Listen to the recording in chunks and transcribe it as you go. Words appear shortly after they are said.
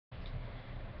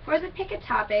For the Pick a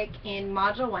Topic in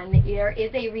Module 1, there is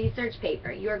a research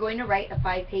paper. You are going to write a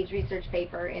 5-page research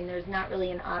paper, and there's not really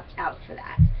an opt-out for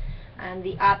that.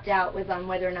 The opt-out was on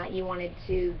whether or not you wanted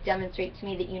to demonstrate to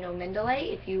me that you know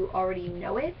Mendeley. If you already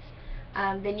know it,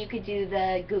 then you could do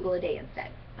the Google a Day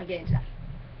instead. I'll get into that.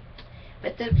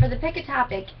 But for the Pick a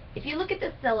Topic, if you look at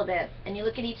the syllabus and you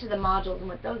look at each of the modules and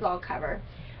what those all cover,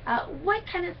 what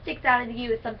kind of sticks out to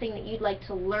you as something that you'd like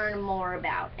to learn more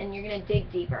about, and you're going to dig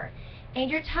deeper. And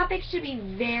your topic should be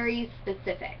very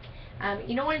specific.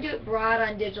 You don't want to do it broad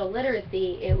on digital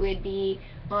literacy. It would be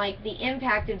like the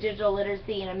impact of digital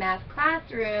literacy in a math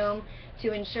classroom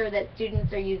to ensure that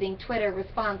students are using Twitter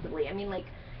responsibly. I mean, like,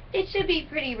 it should be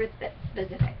pretty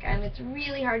specific. It's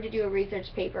really hard to do a research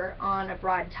paper on a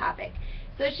broad topic.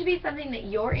 So it should be something that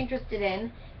you're interested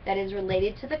in, that is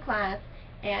related to the class,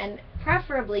 and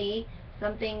preferably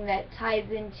something that ties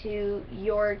into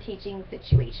your teaching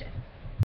situation.